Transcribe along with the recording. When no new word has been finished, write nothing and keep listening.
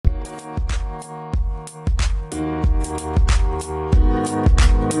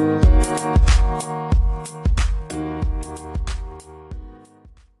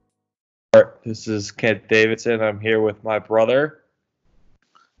This is Kent Davidson. I'm here with my brother,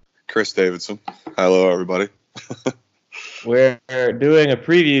 Chris Davidson. Hello, everybody. We're doing a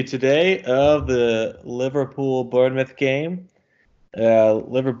preview today of the Liverpool Bournemouth game.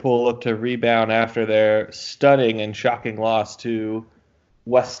 Liverpool looked to rebound after their stunning and shocking loss to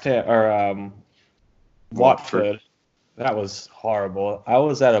Watford. That was horrible. I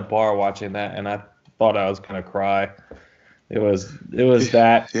was at a bar watching that, and I thought I was gonna cry. It was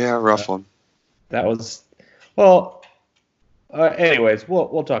that. Yeah, rough one. That was well. Anyways,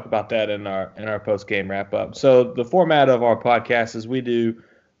 we'll talk about that in our post game wrap up. So the format of our podcast is we do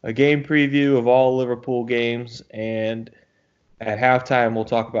a game preview of all Liverpool games, and at halftime we'll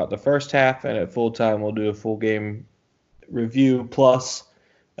talk about the first half, and at full time we'll do a full game review plus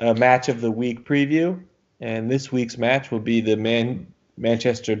a match of the week preview. And this week's match will be the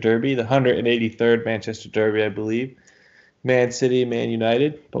Manchester Derby, the 183rd Manchester Derby, I believe. Man City, Man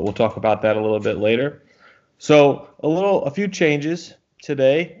United, but we'll talk about that a little bit later. So a few changes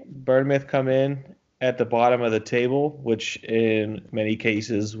today. Bournemouth come in at the bottom of the table, which in many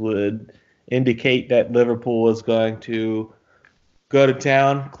cases would indicate that Liverpool is going to go to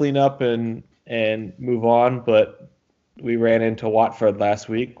town, clean up, and move on. But we ran into Watford last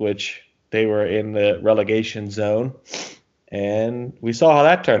week, which they were in the relegation zone, and we saw how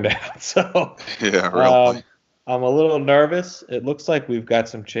that turned out. So yeah, really. I'm a little nervous. It looks like we've got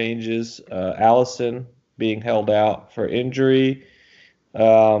some changes. Allison being held out for injury.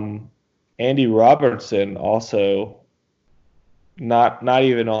 Andy Robertson also not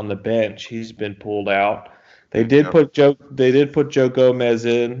even on the bench. He's been pulled out. They did put Joe Gomez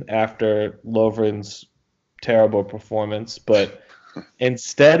in after Lovren's terrible performance, but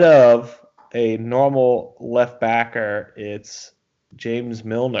instead of a normal left backer, it's James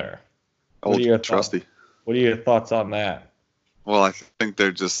Milner. Old trusty. What are your thoughts on that? Well, I think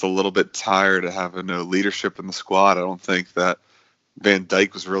they're just a little bit tired of having no leadership in the squad. I don't think that Van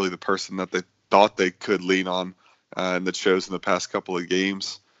Dijk was really the person that they thought they could lean on, and that shows in the past couple of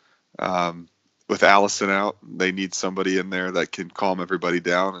games. With Allison out, they need somebody in there that can calm everybody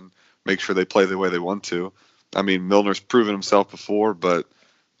down and make sure they play the way they want to. I mean, Milner's proven himself before, but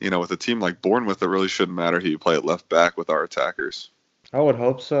with a team like Bournemouth, it really shouldn't matter who you play at left back with our attackers. I would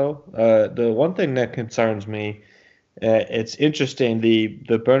hope so. The one thing that concerns me, it's interesting.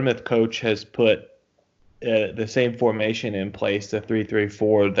 The Bournemouth coach has put the same formation in place, the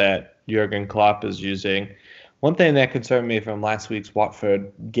 3-3-4 that Jurgen Klopp is using. One thing that concerned me from last week's Watford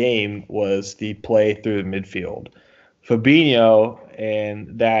game was the play through the midfield. Fabinho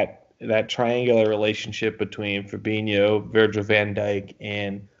and that triangular relationship between Fabinho, Virgil van Dijk,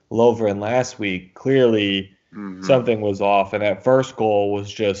 and Lovren last week, clearly something was off, and that first goal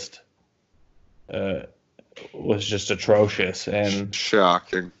was just atrocious and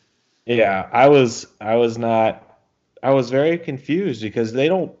shocking. Yeah, I was very confused because they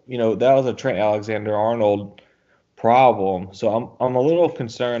don't, that was a Trent Alexander-Arnold problem. So I'm a little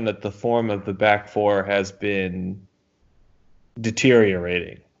concerned that the form of the back four has been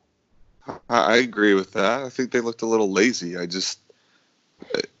deteriorating. I agree with that. I think they looked a little lazy.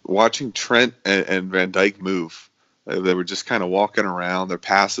 Watching Trent and Van Dijk move, they were just kind of walking around. Their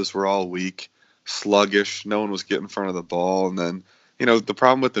passes were all weak, sluggish. No one was getting in front of the ball. And then, the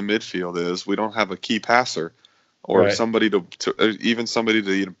problem with the midfield is we don't have a key passer or somebody to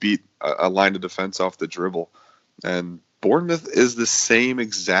beat a line of defense off the dribble. And Bournemouth is the same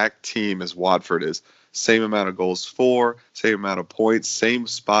exact team as Watford is. Same amount of goals for, same amount of points, same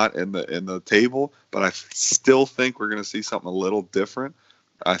spot in the table. But I still think we're going to see something a little different.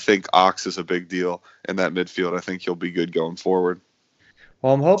 I think Ox is a big deal in that midfield. I think he'll be good going forward.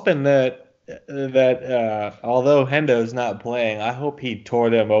 Well, I'm hoping that although Hendo's not playing, I hope he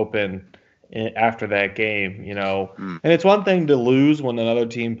tore them open after that game, And it's one thing to lose when another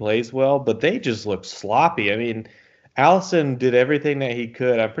team plays well, but they just look sloppy. I mean, Allison did everything that he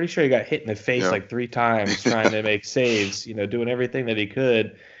could. I'm pretty sure he got hit in the face like 3 times trying to make saves, doing everything that he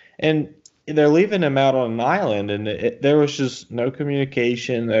could. And they're leaving him out on an island, and there was just no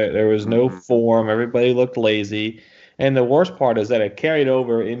communication. There was no form. Everybody looked lazy. And the worst part is that it carried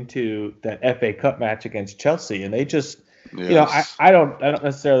over into that FA Cup match against Chelsea, and they just, I don't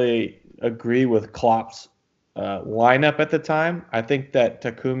necessarily agree with Klopp's lineup at the time. I think that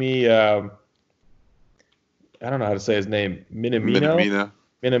Takumi, I don't know how to say his name, Minamino.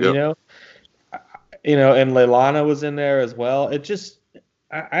 Yep. And Leilani was in there as well. It just,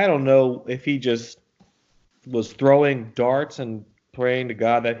 I don't know if he just was throwing darts and praying to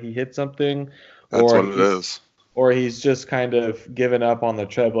God that he hit something. That's what it is. Or he's just kind of given up on the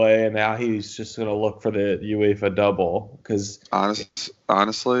treble, and now he's just going to look for the UEFA double. Because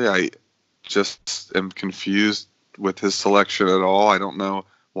honestly, just am confused with his selection at all. I don't know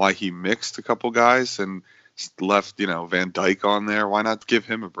why he mixed a couple guys and left, Van Dijk on there. Why not give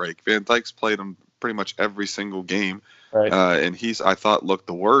him a break? Van Dijk's played him pretty much every single game, Right. And I thought, looked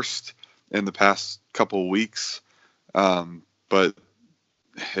the worst in the past couple weeks. But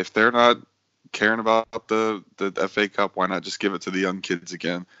if they're not caring about the FA Cup, why not just give it to the young kids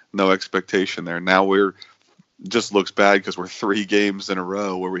again? No expectation there. Now just looks bad because we're 3 games in a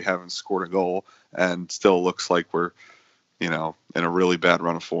row where we haven't scored a goal, and still looks like we're, in a really bad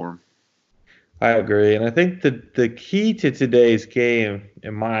run of form. I agree, and I think the key to today's game,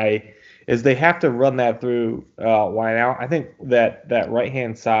 is they have to run that through Wijnaldum. I think that right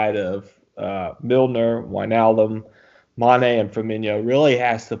hand side of Milner, Wijnaldum, Mane, and Firmino really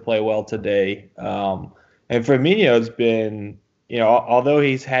has to play well today. And Firmino's been, although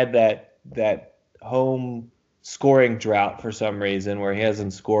he's had that home scoring drought for some reason where he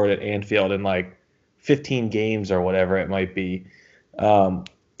hasn't scored at Anfield in like 15 games or whatever it might be.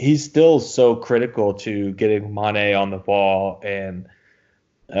 He's still so critical to getting Mane on the ball and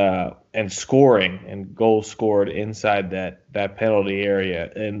scoring and goals scored inside that penalty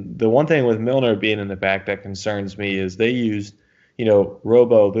area. And the one thing with Milner being in the back that concerns me is they used,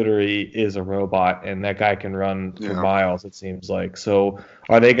 Robo literally is a robot, and that guy can run for miles, it seems like. So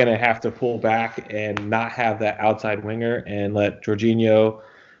are they going to have to pull back and not have that outside winger and let Jorginho,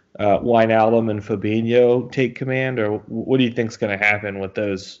 Wijnaldum, and Fabinho take command, or what do you think is going to happen with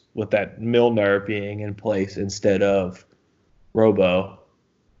that Milner being in place instead of Robo?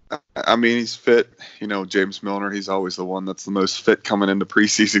 I mean, he's fit. James Milner, he's always the one that's the most fit coming into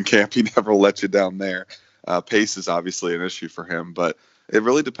preseason camp. He never let you down there. Pace is obviously an issue for him, but it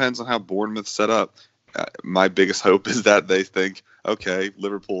really depends on how Bournemouth's set up. My biggest hope is that they think, okay,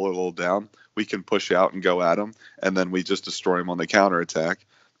 Liverpool are a little down. We can push out and go at them, and then we just destroy them on the counterattack.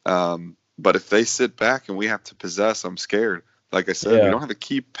 But if they sit back and we have to possess, I'm scared. Like I said, we don't have a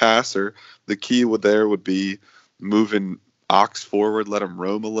key passer. The key would be moving Ox forward, let him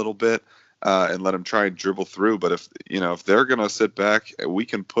roam a little bit, and let him try and dribble through. But if they're going to sit back, we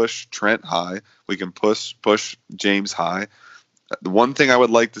can push Trent high. We can push James high. The one thing I would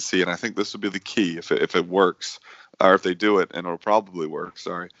like to see, and I think this would be the key if it works, or if they do it, and it'll probably work,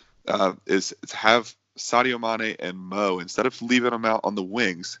 is to have Sadio Mane and Mo, instead of leaving them out on the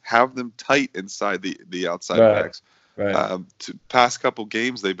wings, have them tight inside the outside backs. Right. To past couple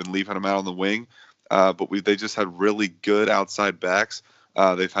games, they've been leaving them out on the wing. But they just had really good outside backs.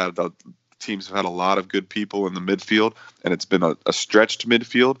 Teams have had a lot of good people in the midfield, and it's been a stretched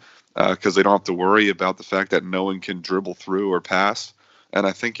midfield because they don't have to worry about the fact that no one can dribble through or pass. And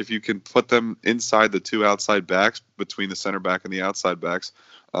I think if you can put them inside the 2 outside backs, between the center back and the outside backs,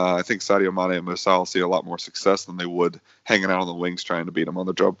 I think Sadio Mane and Mo Salah will see a lot more success than they would hanging out on the wings trying to beat them on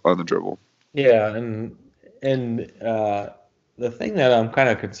the dribble. Yeah, and the thing that I'm kind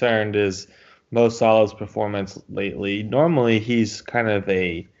of concerned is Mo Salah's performance lately. Normally, he's kind of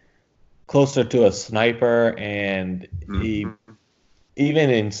closer to a sniper, and he, even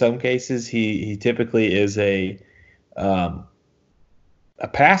in some cases, he typically is a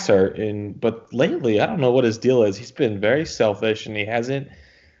passer. But lately, I don't know what his deal is. He's been very selfish, and he hasn't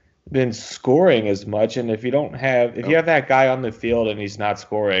been scoring as much. And if you have that guy on the field and he's not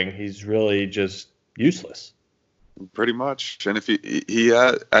scoring, he's really just useless. Pretty much. And if it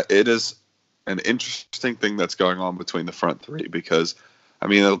is an interesting thing that's going on between the front 3, because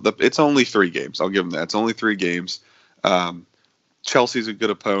it's only 3 games. I'll give them that. It's only 3 games. Chelsea's a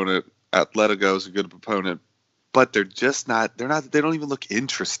good opponent. Atletico's a good opponent, but they're just not. They don't even look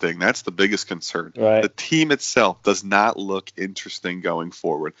interesting. That's the biggest concern. Right. The team itself does not look interesting going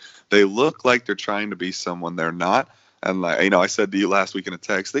forward. They look like they're trying to be someone they're not. And I said to you last week in a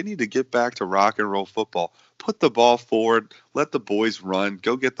text, they need to get back to rock and roll football. Put the ball forward, let the boys run,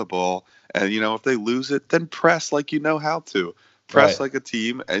 go get the ball. And, if they lose it, then press like you know how to. Press like a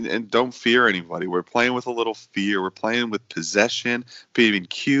team and don't fear anybody. We're playing with a little fear. We're playing with possession, being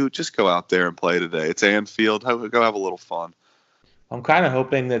cute. Just go out there and play today. It's Anfield. Go have a little fun. I'm kind of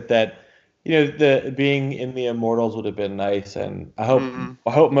hoping that the being in the Immortals would have been nice, and I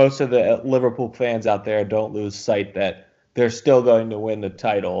hope most of the Liverpool fans out there don't lose sight that they're still going to win the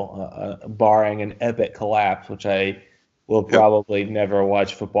title, barring an epic collapse, which I will probably never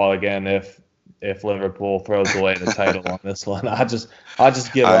watch football again if Liverpool throws away the title on this one. I'll just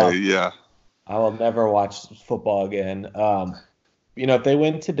give up. Yeah. I will never watch football again. If they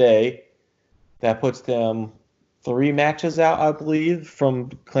win today, that puts them 3 matches out, I believe, from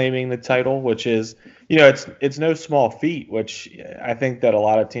claiming the title, which is, it's no small feat, which I think that a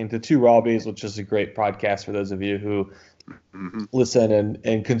lot of teams, the 2 Robbies, which is a great podcast for those of you who Hmm. listen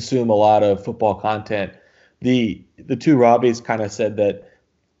and consume a lot of football content. The two Robbies kind of said that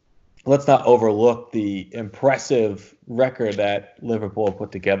let's not overlook the impressive record that Liverpool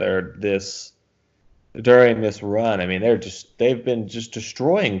put together this during this run. I mean, they've been just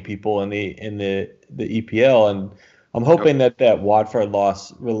destroying people in the EPL, and I'm Yep. hoping that Watford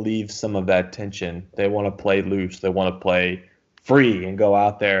loss relieves some of that tension. They want to play loose, they want to play free, and go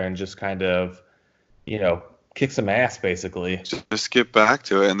out there and just kind of kick some ass basically. Just get back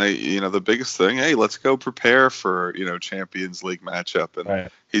to it. And the biggest thing, hey, let's go prepare for, Champions League matchup. And Right.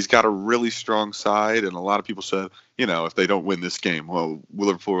 he's got a really strong side. And a lot of people said, if they don't win this game, well, will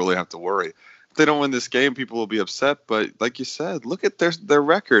Liverpool really have to worry? If they don't win this game, people will be upset. But like you said, look at their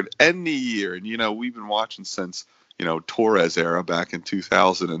record any year. And, we've been watching since, Torres era back in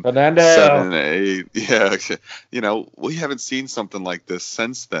 2007 Fernando. and 8. Yeah. We haven't seen something like this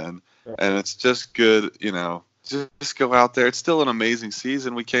since then. And it's just good, just go out there. It's still an amazing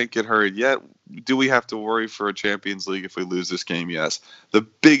season. We can't get hurried yet. Do we have to worry for a Champions League if we lose this game? Yes. The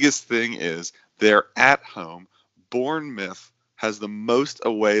biggest thing is they're at home. Bournemouth has the most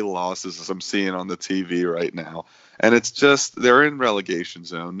away losses as I'm seeing on the TV right now. And it's just they're in relegation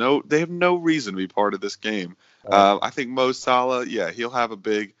zone. No, they have no reason to be part of this game. Right. I think Mo Salah, yeah, he'll have a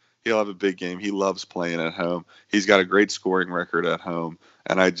big game. He loves playing at home. He's got a great scoring record at home.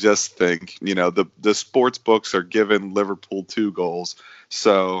 And I just think, the sports books are giving Liverpool 2 goals,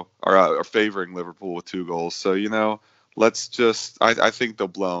 so are favoring Liverpool with 2 goals. So, let's just I think they'll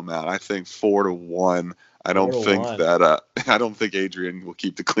blow them out. I think 4-1. I don't think 4-1. that I don't think Adrian will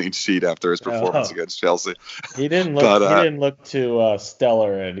keep the clean sheet after his performance Oh. against Chelsea. He didn't look too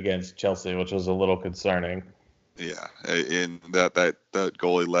stellar against Chelsea, which was a little concerning. Yeah, in that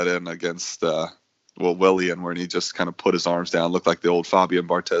goal he let in against Willian, where he just kind of put his arms down, looked like the old Fabian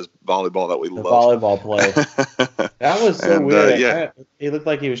Barthez volleyball that we The love. volleyball play. That was so weird. Yeah. He looked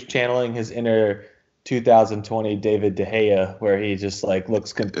like he was channeling his inner 2020 David De Gea, where he just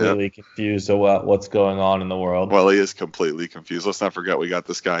looks completely confused about what's going on in the world. Well, he is completely confused. Let's not forget we got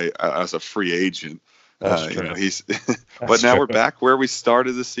this guy as a free agent. That's true. He's That's now true. we're back where we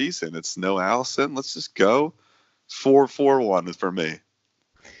started the season. It's no Allison. Let's just go. 4-4-1 is for me.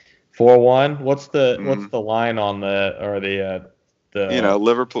 4-1. What's the line on the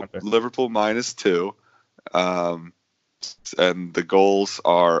Liverpool -2, and the goals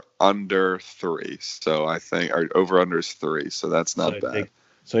are under 3. So I think our over under is 3. So that's not bad.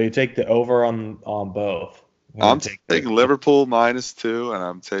 So you take the over on both. I'm taking Liverpool -2, and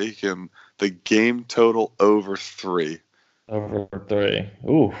I'm taking the game total over 3. Over 3.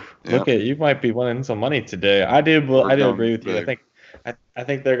 Ooh, Yep. Look at you! Might be winning some money today. I do agree with you. Big. I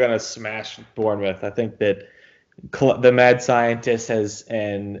think they're gonna smash Bournemouth. I think that the mad scientist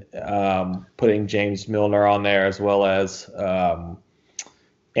putting James Milner on there, as well as not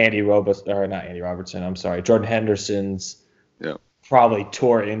Andy Robertson. I'm sorry, Jordan Henderson's. Yep. Probably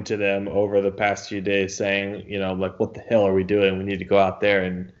tore into them over the past few days, saying, what the hell are we doing? We need to go out there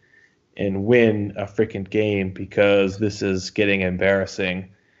and win a freaking game because this is getting embarrassing.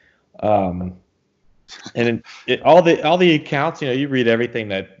 And all the accounts, you read everything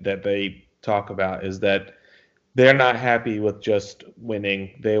that they talk about is that they're not happy with just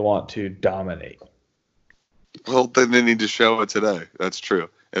winning. They want to dominate. Well, then they need to show it today. That's true.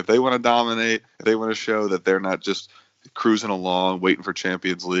 If they want to dominate, if they want to show that they're not just cruising along, waiting for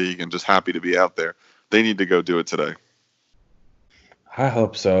Champions League and just happy to be out there, they need to go do it today. I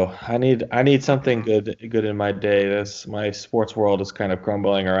hope so. I need something good in my day. My sports world is kind of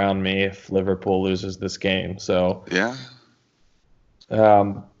crumbling around me if Liverpool loses this game. So yeah.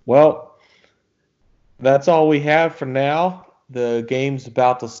 Well, that's all we have for now. The game's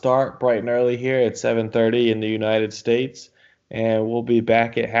about to start bright and early here at 7:30 in the United States, and we'll be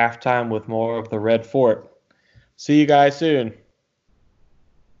back at halftime with more of the Red Fort. See you guys soon.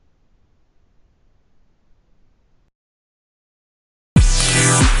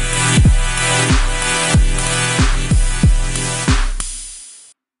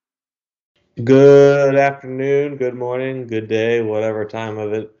 Good afternoon, good morning, good day, whatever time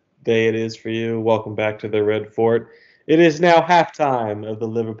of day it is for you. Welcome back to the Red Fort. It is now halftime of the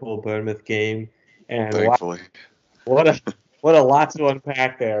Liverpool-Bournemouth game, and thankfully, what a lot to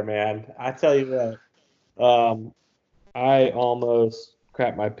unpack there, man. I tell you what, I almost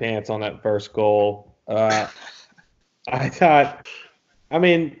crapped my pants on that first goal. I thought,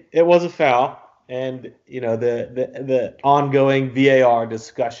 it was a foul, and the ongoing VAR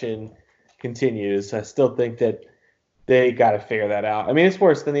discussion continues. I still think that they got to figure that out. It's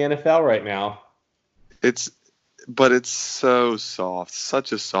worse than the NFL right now. But it's so soft,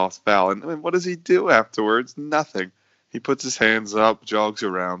 such a soft foul. And what does he do afterwards? Nothing. He puts his hands up, jogs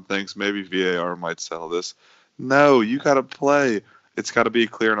around, thinks maybe VAR might sell this. No, you got to play. It's got to be a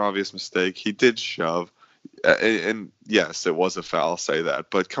clear and obvious mistake. He did shove. And yes, it was a foul, I'll say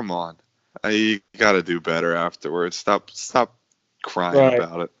that. But come on. You got to do better afterwards. Stop crying Right.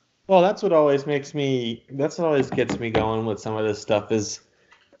 about it. Well, that's what always gets me going with some of this stuff is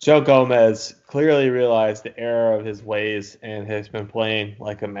Joe Gomez clearly realized the error of his ways and has been playing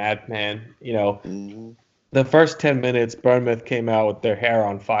like a madman. Mm-hmm. The first 10 minutes, Bournemouth came out with their hair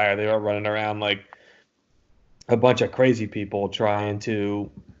on fire. They were running around like a bunch of crazy people trying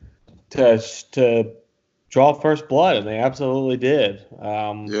to draw first blood, and they absolutely did.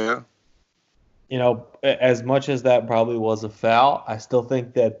 Yeah. As much as that probably was a foul, I still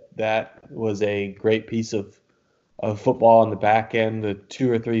think that was a great piece of football on the back end. The 2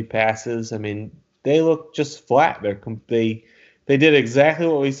 or 3 passes, I mean, they look just flat. They did exactly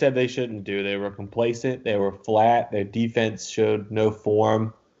what we said they shouldn't do. They were complacent. They were flat. Their defense showed no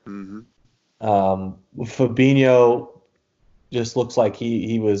form. Mm-hmm. Fabinho just looks like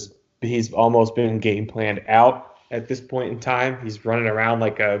he's almost been game planned out at this point in time. He's running around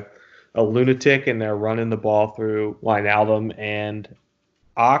like a lunatic, and they're running the ball through Wijnaldum and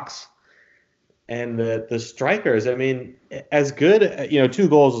Ox. And the strikers, I mean, as good, 2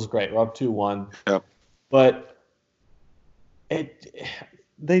 goals was great. We're up 2-1. Yep. But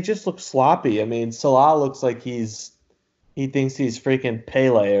they just look sloppy. I mean, Salah looks like he thinks he's freaking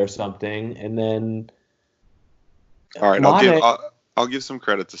Pele or something. And then All right, Mane, I'll give some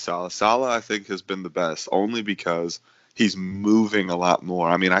credit to Salah. Salah, I think, has been the best only because he's moving a lot more.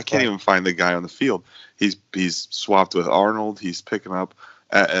 I mean, I can't even find the guy on the field. He's swapped with Arnold. He's picking up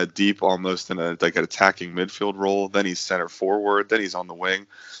a deep, almost in an attacking midfield role. Then he's center forward. Then he's on the wing.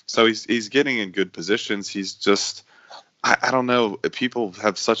 So he's getting in good positions. He's just, I don't know. People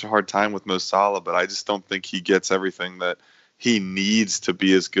have such a hard time with Mo Salah, but I just don't think he gets everything that he needs to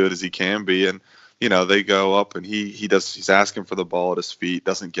be as good as he can be. And they go up and he's asking for the ball at his feet,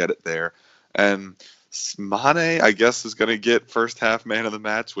 doesn't get it there. And Mane, I guess, is going to get first half man of the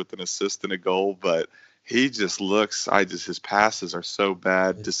match with an assist and a goal, but he just looks, his passes are so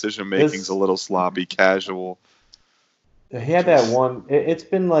bad. Decision making's a little sloppy, casual. He had that one. It's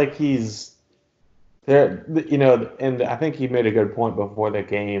been like he's there, and I think he made a good point before the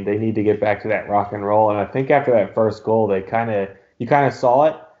game. They need to get back to that rock and roll. And I think after that first goal, you kind of saw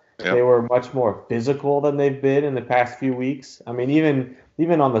it. Yep. They were much more physical than they've been in the past few weeks. I mean,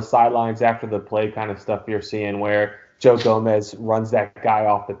 even on the sidelines after the play kind of stuff you're seeing where Joe Gomez runs that guy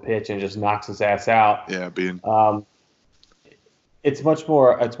off the pitch and just knocks his ass out. Yeah, it's much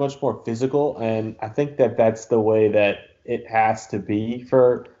more physical, and I think that's the way that it has to be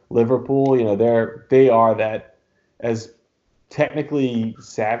for Liverpool. They are that, as technically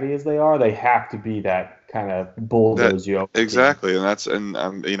savvy as they are, they have to be that kind of bulldoze you. Exactly, and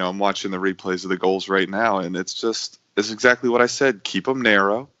I'm watching the replays of the goals right now, and it's exactly what I said. Keep them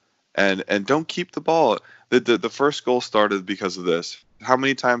narrow, and don't keep the ball. The first goal started because of this. How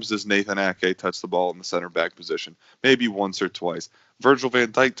many times does Nathan Ake touch the ball in the center back position? Maybe once or twice. Virgil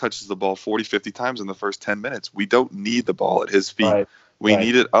van Dijk touches the ball 40, 50 times in the first 10 minutes. We don't need the ball at his feet. Right. We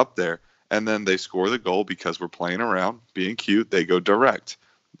need it up there. And then they score the goal because we're playing around, being cute. They go direct.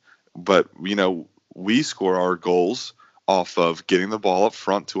 But, we score our goals off of getting the ball up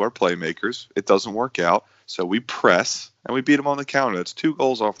front to our playmakers. It doesn't work out. So we press and we beat them on the counter. That's 2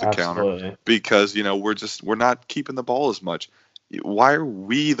 goals off the counter because, we're not keeping the ball as much. Why are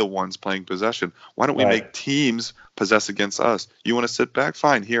we the ones playing possession? Why don't we make teams possess against us? You want to sit back?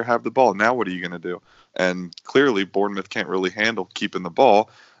 Fine. Here, have the ball. Now what are you going to do? And clearly Bournemouth can't really handle keeping the ball,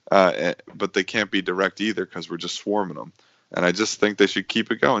 but they can't be direct either because we're just swarming them. And I just think they should keep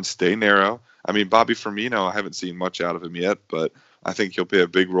it going, stay narrow. I mean, Bobby Firmino, I haven't seen much out of him yet, but I think he'll play a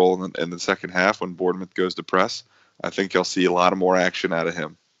big role in the second half when Bournemouth goes to press. I think you'll see a lot of more action out of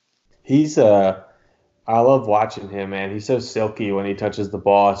him. I love watching him, man. He's so silky when he touches the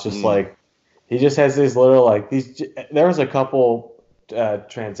ball. It's just like he just has these little there was a couple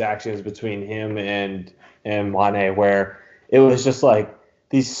transactions between him and Mane where it was just like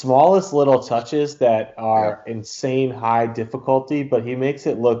these smallest little touches that are insane high difficulty, but he makes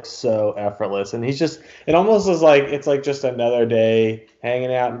it look so effortless. And it almost is like it's like just another day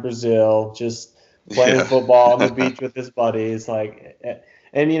hanging out in Brazil, just playing football on the beach with his buddies,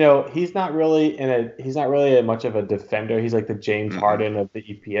 And he's not really much of a defender. He's like the James Harden of the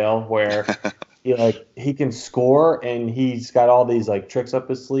EPL, where he can score and he's got all these tricks up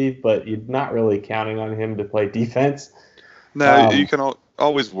his sleeve, but you're not really counting on him to play defense. No, you can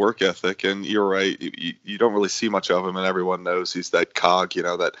always work ethic, and you're right. You don't really see much of him, and everyone knows he's that cog,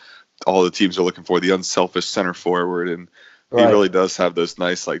 that all the teams are looking for, the unselfish center forward, and he really does have those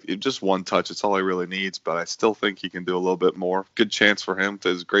nice, like, just one touch. It's all he really needs, but I still think he can do a little bit more. Good chance for him to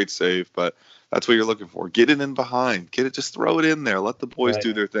his great save, but that's what you're looking for. Get it in behind. Get it, just throw it in there. Let the boys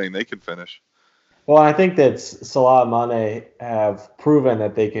do their thing. They can finish. Well, I think that Salah and Mane have proven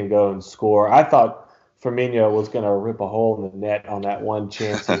that they can go and score. I thought Firmino was going to rip a hole in the net on that one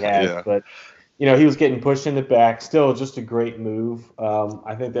chance he had, but he was getting pushed in the back. Still, just a great move.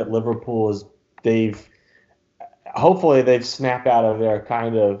 I think that Liverpool hopefully they've snapped out of their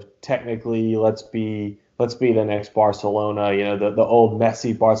kind of technically let's be the next Barcelona. The old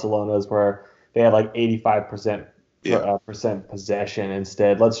Messi Barcelonas where they had like 85% possession.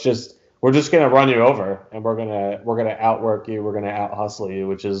 Instead, we're just gonna run you over, and we're gonna outwork you. We're gonna out hustle you,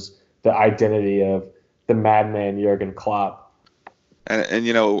 which is the identity of the madman Jurgen Klopp. And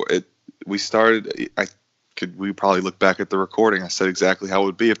we started. We probably look back at the recording. I said exactly how it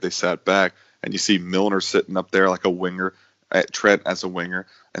would be if they sat back, and you see Milner sitting up there like a winger, Trent as a winger,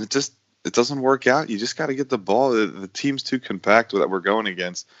 and it doesn't work out. You just got to get the ball. The team's too compact that we're going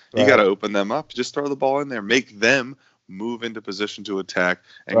against. You got to open them up. Just throw the ball in there. Make them move into position to attack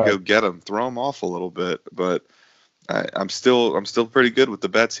and go get them. Throw them off a little bit. But I'm still pretty good with the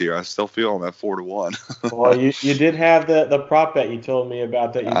bets here. I still feel on that 4-1. Well, you did have the prop bet you told me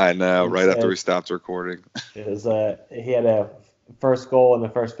about that. I know. Right after we stopped recording, he had a first goal in the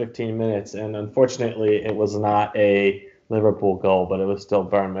first 15 minutes, and unfortunately, it was not a Liverpool goal, but it was still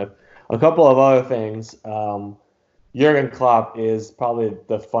Bournemouth. A couple of other things. Jurgen Klopp is probably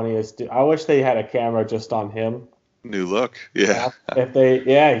the funniest. I wish they had a camera just on him. New look, yeah.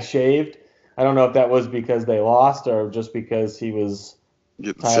 He shaved. I don't know if that was because they lost or just because he was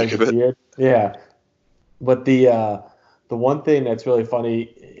getting sick of it. Beard. Yeah, but the one thing that's really funny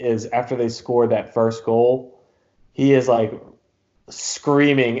is after they scored that first goal, he is like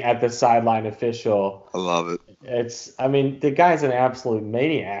screaming at the sideline official. I love it. The guy's an absolute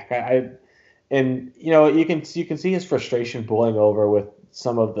maniac. You can see his frustration boiling over with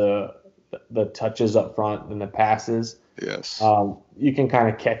some of the touches up front and the passes. Yes. You can kind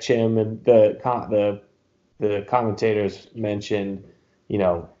of catch him, and the commentators mentioned,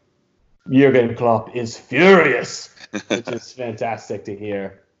 Jurgen Klopp is furious, which is fantastic to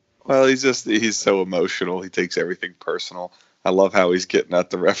hear. Well, he's so emotional. He takes everything personal. I love how he's getting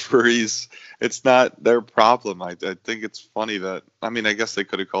at the referees. It's not their problem. I think it's funny that, I guess they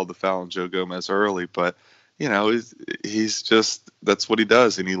could have called the foul on Joe Gomez early, but he's just, that's what he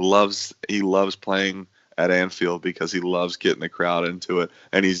does, and he loves playing at Anfield because he loves getting the crowd into it,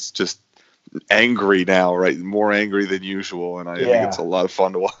 and he's just angry now, right? More angry than usual, and I think it's a lot of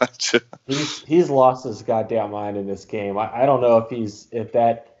fun to watch. he's lost his goddamn mind in this game. I don't know if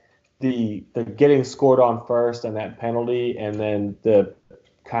the getting scored on first and that penalty, and then the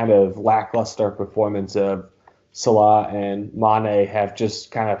kind of lackluster performance of Salah and Mane have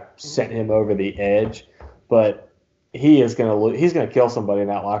just kind of sent him over the edge. But he's gonna kill somebody in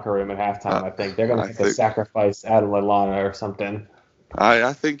that locker room at halftime. I think they're gonna have to sacrifice Adam Lallana or something.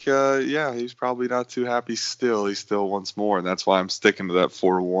 I think he's probably not too happy still. He still wants more, and that's why I'm sticking to that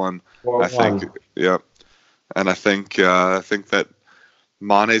 4-1. I think, and I think that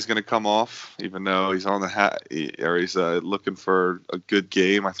Mane's going to come off, even though he's on the hat, or he's looking for a good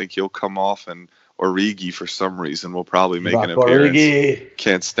game. I think he'll come off, and Origi, for some reason, will probably make an appearance. Origi.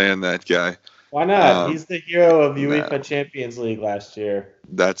 Can't stand that guy. Why not? He's the hero of UEFA Champions League last year.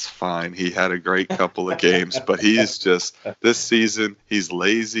 That's fine. He had a great couple of games, but he's just, this season, he's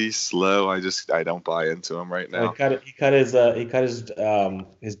lazy, slow. I don't buy into him right now. He cut his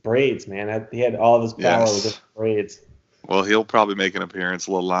braids, man. He had all of his power with his braids. Well, he'll probably make an appearance.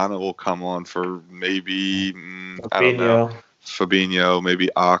 Lallana will come on for maybe, Fabinho. I don't know, Fabinho, maybe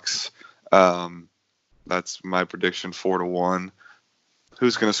Ox. That's my prediction, 4-1.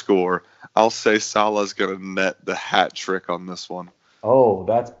 Who's going to score? I'll say Salah's going to net the hat trick on this one. Oh,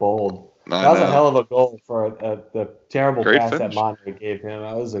 that's bold. That was a hell of a goal for the terrible pass that Mane gave him.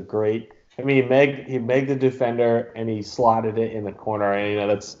 That was a great. He made the defender and he slotted it in the corner. And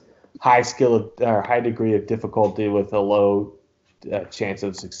that's high degree of difficulty with a low chance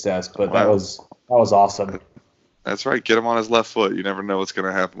of success. But that was awesome. That's right. Get him on his left foot. You never know what's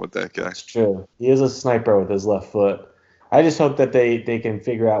going to happen with that guy. That's true. He is a sniper with his left foot. I just hope that they can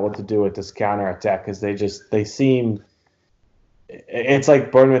figure out what to do with this counterattack because they seem – it's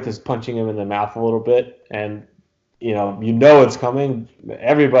like Bournemouth is punching him in the mouth a little bit, and you know it's coming.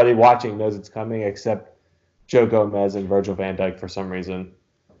 Everybody watching knows it's coming except Joe Gomez and Virgil van Dijk for some reason.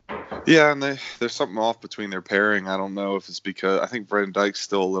 Yeah, and there's something off between their pairing. I don't know if it's because I think Van Dijk's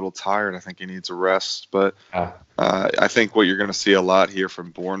still a little tired. I think he needs a rest. But I think what you're going to see a lot here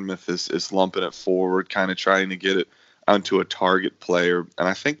from Bournemouth is lumping it forward, kind of trying to get it onto a target player. And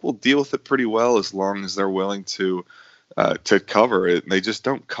I think we'll deal with it pretty well as long as they're willing to cover it. They just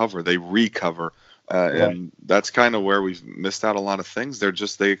don't cover; they recover. And that's kind of where we've missed out a lot of things.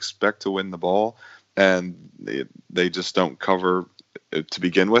 They expect to win the ball, and they just don't cover to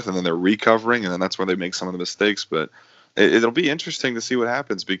begin with, and then they're recovering, and then that's where they make some of the mistakes. But it'll be interesting to see what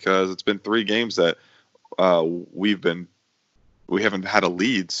happens, because it's been 3 games that we haven't had a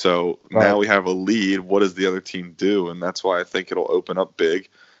lead. So now we have a lead. What does the other team do? And that's why I think it'll open up big.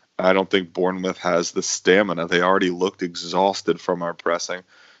 I don't think Bournemouth has the stamina. They already looked exhausted from our pressing.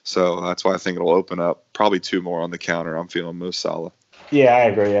 So that's why I think it'll open up. Probably 2 more on the counter. I'm feeling Mo Salah. Yeah, I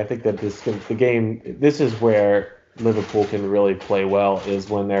agree. I think that this is where Liverpool can really play well, is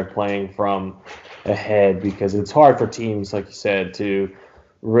when they're playing from ahead, because it's hard for teams, like you said, to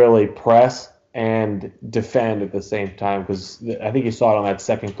really press and defend at the same time. Because I think you saw it on that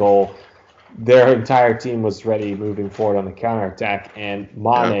second goal. Their entire team was ready moving forward on the counterattack, and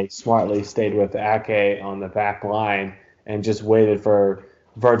Mane smartly stayed with Ake on the back line and just waited for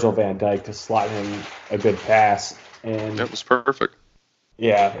Virgil van Dijk to slot him a good pass. And it was perfect.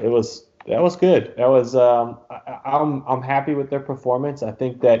 Yeah, that was good. That was I'm happy with their performance. I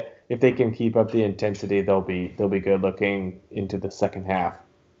think that if they can keep up the intensity, they'll be good looking into the second half.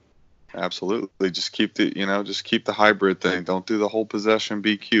 Absolutely. Just keep the hybrid thing. Don't do the whole possession.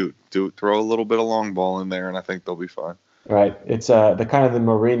 Be cute. Throw a little bit of long ball in there, and I think they'll be fine. Right. It's the kind of the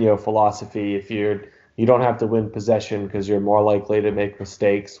Mourinho philosophy. If you don't have to win possession, because you're more likely to make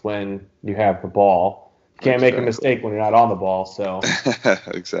mistakes when you have the ball. You can't make a mistake when you're not on the ball. So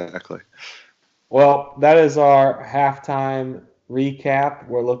exactly. Well, that is our halftime recap.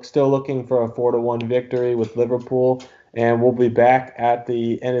 We're still looking for a 4-1 victory with Liverpool. And we'll be back at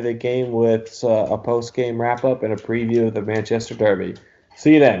the end of the game with a post-game wrap-up and a preview of the Manchester Derby.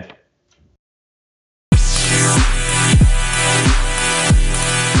 See you then.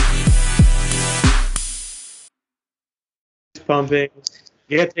 Pumping,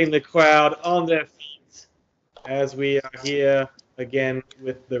 getting the crowd on their feet as we are here again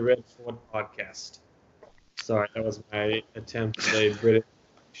with the Red Ford podcast. Sorry, that was my attempt at a British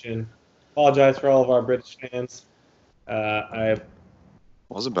accent. Apologize for all of our British fans. I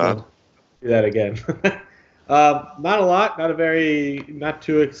wasn't bad. Do that again. Not a lot. Not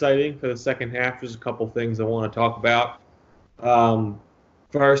too exciting for the second half. There's a couple things I want to talk about.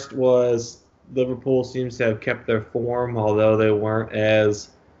 First was Liverpool seems to have kept their form, although they weren't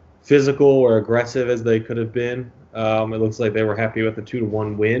as physical or aggressive as they could have been. It looks like they were happy with the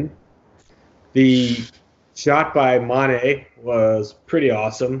 2-1 win. The shot by Mane was pretty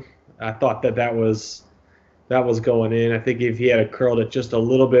awesome. I thought that was going in. I think if he had curled it just a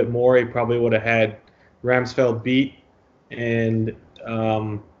little bit more, he probably would have had Ramsfeld beat, and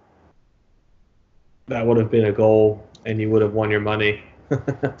that would have been a goal, and you would have won your money.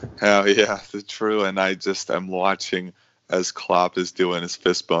 Hell yeah, that's true. And I'm watching as Klopp is doing his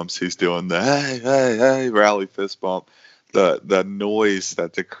fist bumps. He's doing the hey rally fist bump. The noise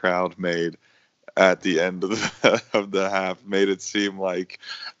that the crowd made at the end of the half made it seem like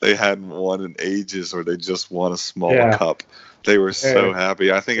they hadn't won in ages, or they just won a small cup. They were so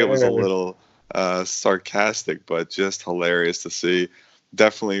happy. I think it was a little sarcastic, but just hilarious to see.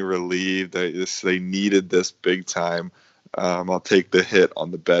 Definitely relieved. They needed this big time. I'll take the hit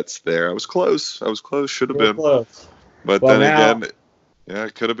on the bets there. I was close. Should have been. Close. But then again,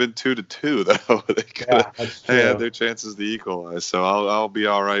 it could have been 2-2 though. They had their chances to equalize. So I'll be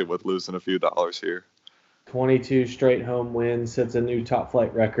all right with losing a few dollars here. 22 straight home wins sets a new top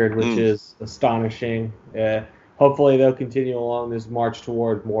flight record, which is astonishing. Hopefully they'll continue along this march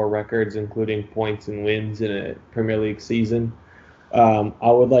toward more records, including points and wins in a Premier League season.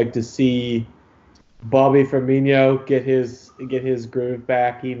 I would like to see Bobby Firmino get his groove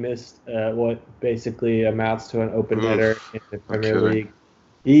back. He missed what basically amounts to an open netter in the Premier League.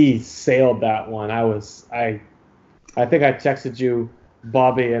 He sailed that one. I think I texted you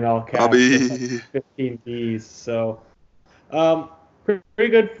Bobby and all caps. Like 15 B's. So pretty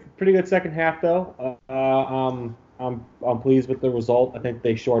good second half though. I'm pleased with the result. I think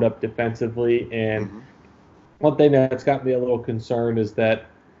they shored up defensively, and one thing that's got me a little concerned is that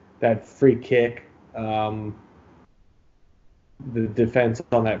free kick. The defense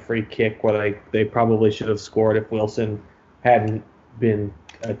on that free kick, where they probably should have scored if Wilson hadn't been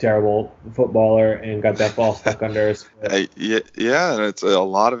a terrible footballer and got that ball stuck under his foot. Yeah, and it's a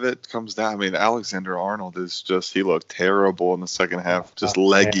lot of it comes down. I mean, Alexander-Arnold he looked terrible in the second half, just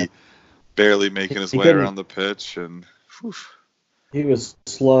leggy. barely making his way around the pitch, and whew. He was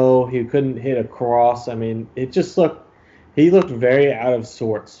slow. He couldn't hit a cross. I mean, he looked very out of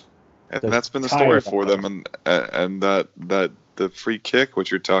sorts. And that's been the story for them, and that the free kick, what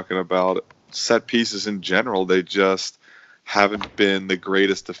you're talking about, set pieces in general, they just haven't been the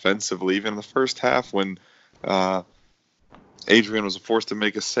greatest defensively. Even in the first half, when Adrian was forced to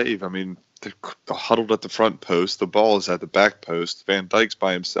make a save, I mean, they're huddled at the front post, the ball is at the back post, Van Dijk's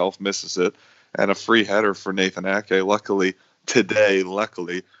by himself, misses it, and a free header for Nathan Ake. Luckily,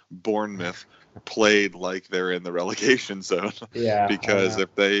 Bournemouth played like they're in the relegation zone. Yeah. Because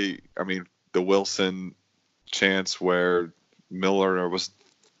if they, I mean, the Wilson chance where Milner was,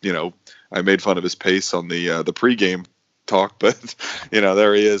 I made fun of his pace on the pregame talk, but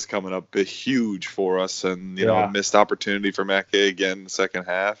there he is coming up huge for us, and missed opportunity for Mackay again in the second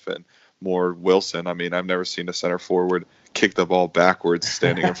half, and more Wilson. I mean, I've never seen a center forward kick the ball backwards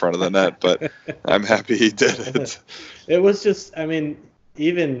standing in front of the net, but I'm happy he did it. It was just, I mean,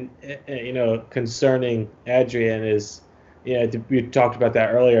 even concerning Adrian is, we talked about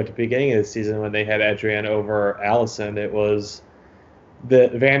that earlier at the beginning of the season when they had Adrian over Alisson. It was the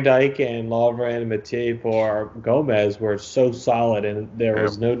Van Dijk and Lovren and Matip or Gomez were so solid, and there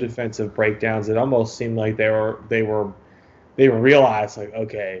was no defensive breakdowns. It almost seemed like they realized, like,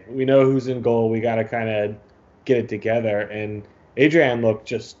 okay, we know who's in goal. We got to kind of get it together. And Adrian looked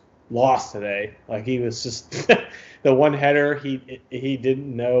just lost today. Like, he was just the one header he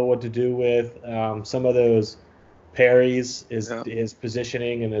didn't know what to do with. Some of those parries, his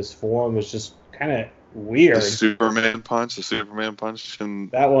positioning and his form was just kind of weird. The Superman punch,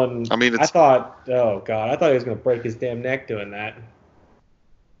 and that one. I mean, I thought he was going to break his damn neck doing that.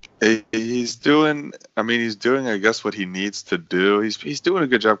 He's doing, I guess, what he needs to do. He's doing a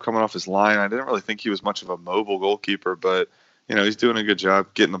good job coming off his line. I didn't really think he was much of a mobile goalkeeper, but he's doing a good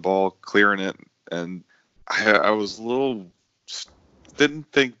job getting the ball, clearing it. And I was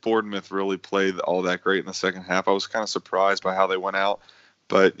didn't think Bournemouth really played all that great in the second half. I was kind of surprised by how they went out,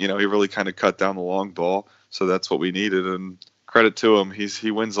 but he really kind of cut down the long ball, so that's what we needed. And credit to him,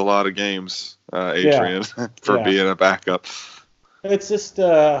 he wins a lot of games, Adrian, for being a backup. It's just,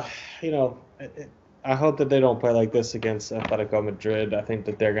 I hope that they don't play like this against Atletico Madrid. I think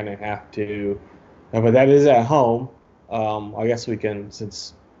that they're going to have to, but that is at home. I guess we can,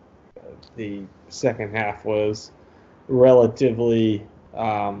 since the second half was relatively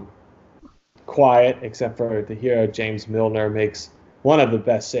quiet, except for the hero James Milner makes one of the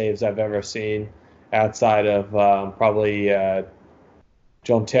best saves I've ever seen, outside of probably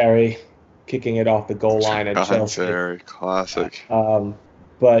John Terry kicking it off the goal line at Chelsea. Terry, classic.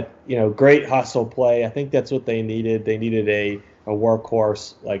 But great hustle play. I think that's what they needed. They needed a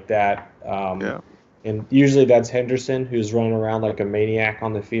workhorse like that. And usually that's Henderson, who's running around like a maniac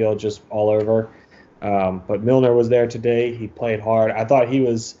on the field, just all over. But Milner was there today. He played hard. I thought he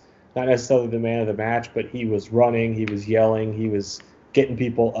was not necessarily the man of the match, but he was running, he was yelling, he was getting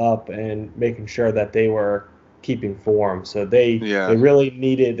people up and making sure that they were keeping form. So they really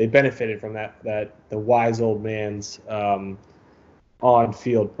they benefited from that the wise old man's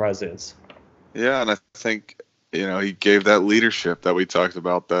on-field presence. Yeah, and I think he gave that leadership that we talked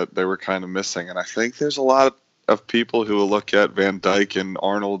about that they were kind of missing. And I think there's a lot of people who will look at Van Dijk and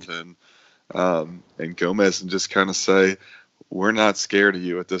Arnold and Gomez and just kind of say, we're not scared of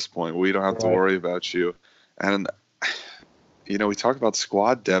you at this point. We don't have to worry about you. And we talk about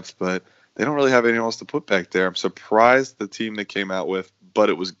squad depth, but they don't really have anyone else to put back there. I'm surprised the team they came out with, but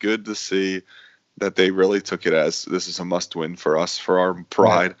it was good to see that they really took it as this is a must-win for us, for our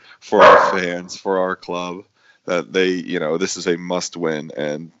pride, for our fans, for our club, that they, this is a must-win.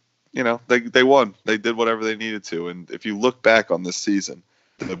 And, they won. They did whatever they needed to. And if you look back on this season,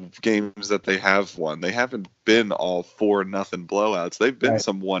 the games that they have won, they haven't been all 4-0 blowouts. They've been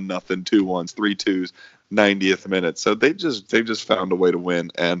some 1-0, 2-1s, 3-2s, 90th minute. So they've just found a way to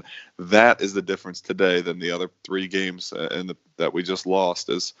win, and that is the difference today than the other 3 games that we just lost.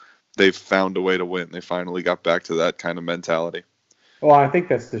 Is they've found a way to win. They finally got back to that kind of mentality. Well, I think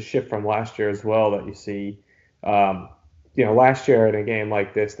that's the shift from last year as well that you see. Last year in a game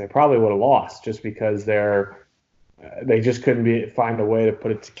like this, they probably would have lost just because they just couldn't find a way to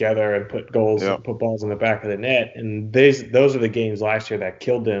put it together and put goals and put balls in the back of the net. And those are the games last year that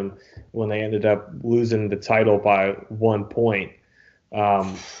killed them when they ended up losing the title by 1 point.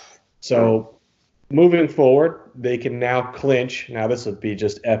 So moving forward, they can now clinch. Now this would be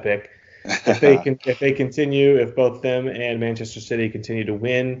just epic. If both them and Manchester City continue to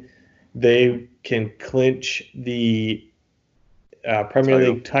win, they can clinch the Premier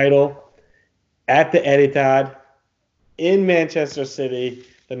League title at the Etihad in Manchester City.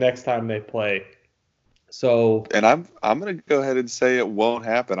 the next time they play. So, and I'm going to go ahead and say it won't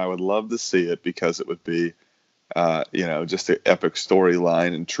happen. I would love to see it because it would be, just an epic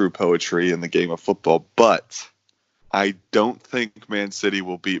storyline and true poetry in the game of football. But I don't think Man City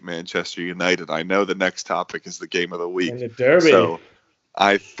will beat Manchester United. I know the next topic is the game of the week. in the Derby. So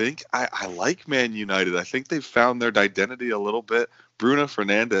I think I like Man United. I think they've found their identity a little bit. Bruno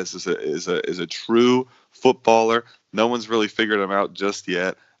Fernandes is a true footballer. No one's really figured him out just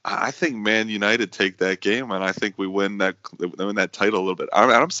yet. I think Man United take that game, and I think we win that title a little bit.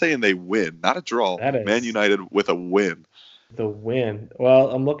 I'm saying they win, not a draw. Man United with a win. The win. Well,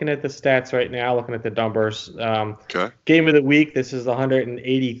 I'm looking at the stats right now, looking at the numbers. Okay. Game of the week. This is the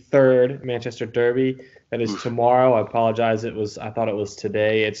 183rd Manchester Derby. That is tomorrow. I apologize. I thought it was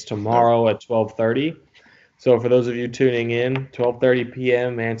today. It's tomorrow at 12:30. So for those of you tuning in, 12:30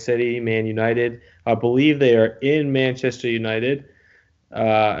 p.m. Man City, Man United. I believe they are in Manchester United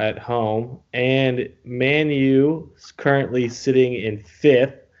at home, and Man U is currently sitting in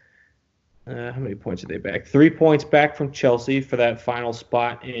 5th. How many points are they back? 3 points back from Chelsea for that final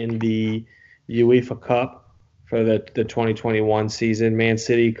spot in the UEFA Cup for the 2021 season. Man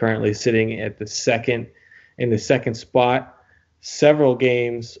City currently sitting at the second spot. Several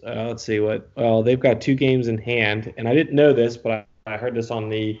games. Let's see they've got 2 games in hand, and I didn't know this, but I heard this on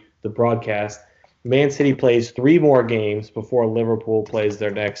the broadcast. Man City plays 3 more games before Liverpool plays their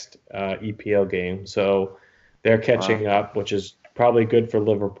next EPL game, so they're catching up, which is probably good for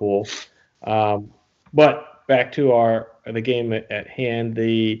Liverpool. But back to the game at hand.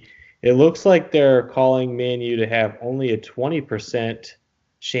 It looks like they're calling Man U to have only a 20%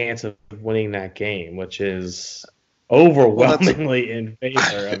 chance of winning that game, which is overwhelmingly in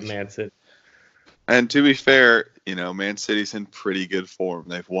favor of Man City. And to be fair, Man City's in pretty good form.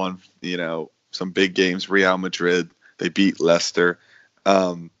 They've won, some big games. Real Madrid, they beat Leicester,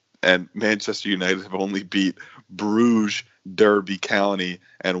 and Manchester United have only beat Bruges, Derby County,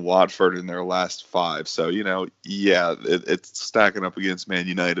 and Watford in their last 5. So, it's stacking up against Man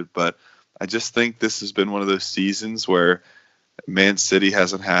United. But I just think this has been one of those seasons where Man City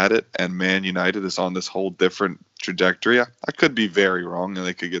hasn't had it, and Man United is on this whole different trajectory. I could be very wrong, and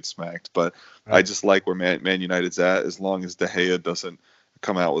they could get smacked. But right. I just like where Man United's at. As long as De Gea doesn't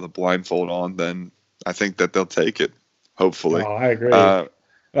come out with a blindfold on, then I think that they'll take it, hopefully. Oh, I agree.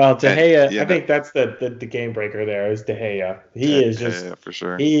 Well, De Gea, I think that's the game breaker there is De Gea. He is just for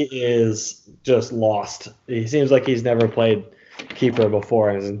sure. He is just lost. He seems like he's never played keeper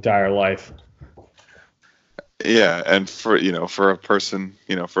before in his entire life. Yeah, and for a person,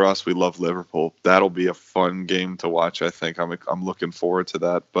 for us, we love Liverpool. That'll be a fun game to watch. I think I'm looking forward to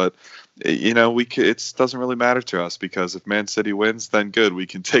that. But it doesn't really matter to us because if Man City wins, then good, we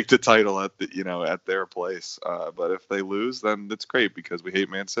can take the title at their place. But if they lose, then it's great because we hate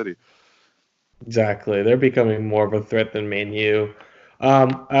Man City. Exactly, they're becoming more of a threat than Man U.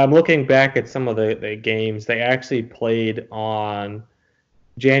 I'm looking back at some of the games they actually played on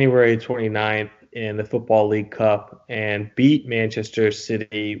January 29th. In the Football League Cup and beat Manchester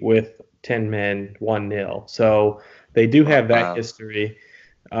City with 10 men 1-0. So they do have that history.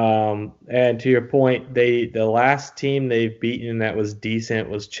 And to your point, the last team they've beaten that was decent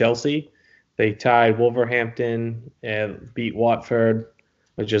was Chelsea. They tied Wolverhampton and beat Watford,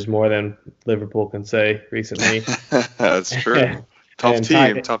 which is more than Liverpool can say recently. That's true. Tough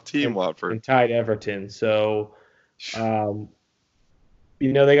team, Watford. And tied Everton. So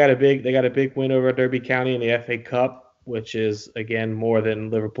they got a big win over Derby County in the FA Cup, which is again more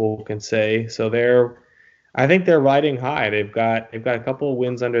than Liverpool can say. So I think they're riding high. They've got a couple of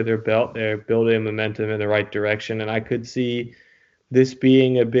wins under their belt. They're building momentum in the right direction, and I could see this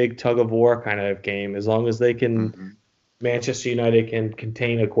being a big tug of war kind of game as long as they can. Mm-hmm. Manchester United can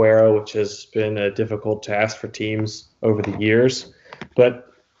contain Aguero, which has been a difficult task for teams over the years.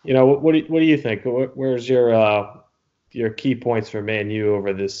 But what do you think? Where's your key points for Man U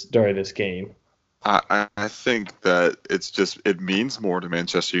during this game? I think that it means more to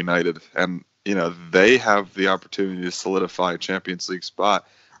Manchester United, and they have the opportunity to solidify a Champions League spot.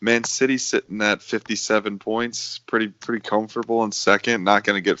 Man City sitting at 57 points, pretty comfortable in second, not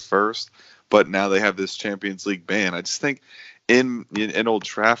going to get first, but now they have this Champions League ban. I just think in Old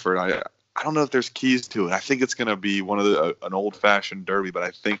Trafford, I don't know if there's keys to it. I think it's going to be an old-fashioned derby, but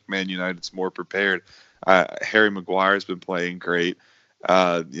I think Man United's more prepared. Harry Maguire's been playing great.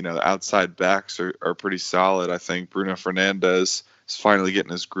 The outside backs are pretty solid. I think Bruno Fernandes is finally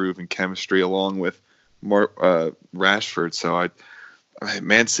getting his groove and chemistry along with Rashford. So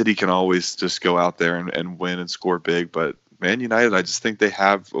Man City can always just go out there and win and score big. But Man United, I just think they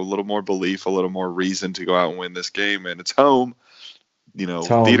have a little more belief, a little more reason to go out and win this game. And it's home.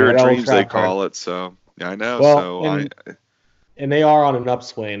 Home, theater at of Old dreams they Trafford. call it. So yeah, I know. Well, So and they are on an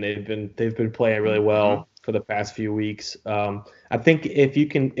upswing. They've been playing really Mhm. well for the past few weeks. I think if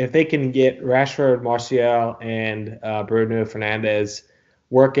they can get Rashford, Martial, and Bruno Fernandes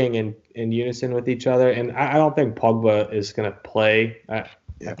working in unison with each other, and I don't think Pogba is going to play. I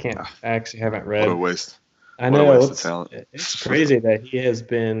Yeah, can't. I actually haven't what a read. waste. I What a know waste of talent. it's crazy that he has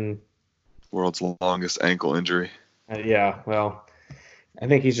been. World's longest ankle injury. Yeah, well, I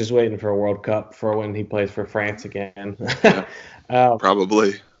think he's just waiting for a World Cup for when he plays for France again. Yeah, um,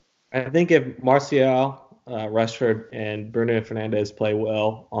 probably. I think if Martial, Rashford, and Bruno Fernandes play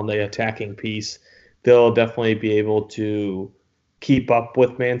well on the attacking piece, they'll definitely be able to keep up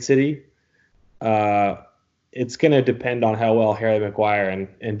with Man City. Uh, it's going to depend on how well Harry Maguire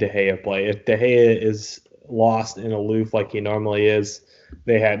and De Gea play. If De Gea is lost and aloof like he normally is,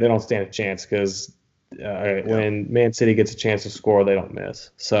 they don't stand a chance because Yeah. when Man City gets a chance to score, they don't miss.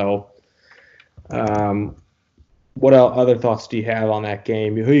 So, um, what other thoughts do you have on that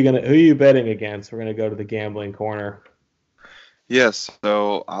game? Who are you betting against? We're gonna go to the gambling corner. Yes.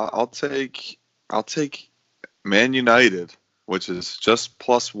 So I'll take Man United, which is just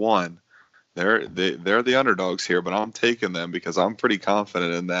 +1. They're the underdogs here, but I'm taking them because I'm pretty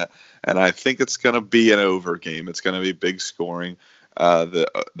confident in that, and I think it's going to be an over game. It's going to be big scoring.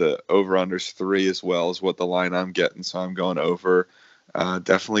 The over unders 3 as well is what the line I'm getting, so I'm going over.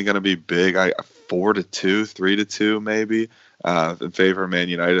 Definitely going to be big. 4-2, 3-2 maybe in favor of Man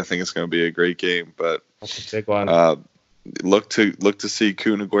United. I think it's going to be a great game, but That's a big one. uh, look to see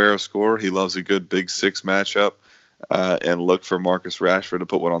Kun Aguero score. He loves a good Big Six matchup, and look for Marcus Rashford to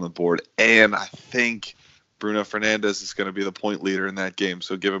put one on the board. And I think Bruno Fernandes is going to be the point leader in that game.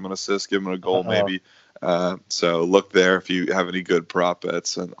 So give him an assist, give him a goal Uh-oh. maybe. So look there if you have any good prop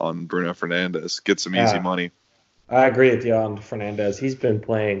bets on Bruno Fernandes. Get some easy Yeah, money. I agree with you on Fernandez. He's been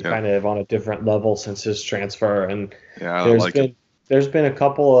playing Yeah, kind of on a different level since his transfer, and yeah, I there's like him. been there's been a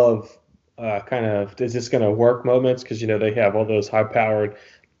couple of kind of is this going to work moments because they have all those high-powered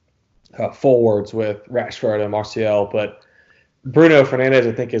forwards with Rashford and Martial, but Bruno Fernandes,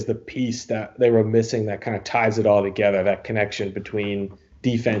 I think, is the piece that they were missing that kind of ties it all together, that connection between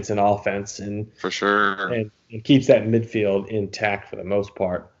defense and offense, and For sure. and it keeps that midfield intact for the most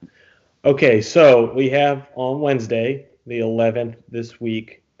part. Okay, so we have on Wednesday, the 11th this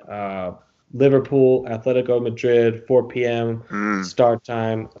week, Liverpool, Atletico Madrid, 4 p.m. Mm, start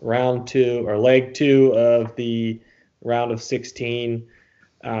time, round two or leg two of the round of 16.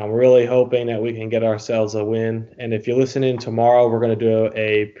 We're really hoping that we can get ourselves a win. And if you're listening tomorrow, we're going to do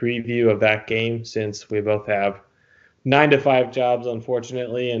a preview of that game since we both have 9 to 5 jobs,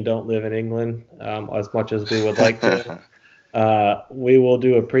 unfortunately, and don't live in England as much as we would like to. We will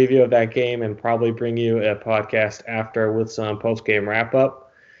do a preview of that game and probably bring you a podcast after with some post-game wrap-up.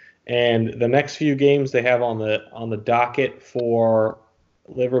 And the next few games they have on the docket for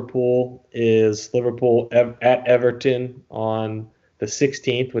Liverpool is Liverpool at Everton on the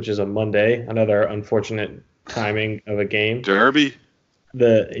 16th, which is a Monday. Another unfortunate timing of a game. Derby.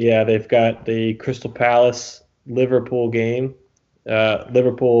 They've got the Crystal Palace Liverpool game.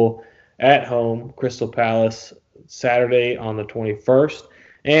 Liverpool at home, Crystal Palace Saturday on the 21st,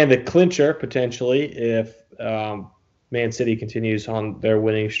 and the clincher potentially if Man City continues on their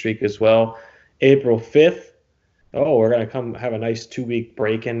winning streak as well. April 5th. Oh, we're going to come have a nice 2-week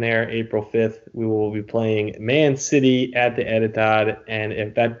break in there. April 5th, we will be playing Man City at the Etihad, and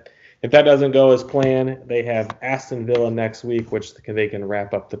if that doesn't go as planned, they have Aston Villa next week, which they can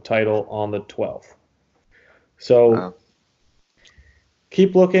wrap up the title on the 12th. So Wow.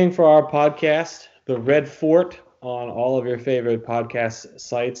 keep looking for our podcast, The Red Fort, on all of your favorite podcast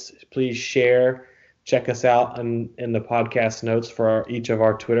sites. Please share. Check us out in the podcast notes for each of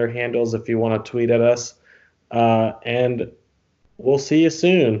our Twitter handles if you want to tweet at us. And we'll see you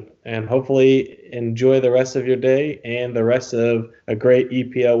soon. And hopefully enjoy the rest of your day and the rest of a great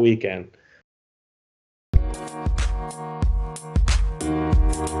EPL weekend.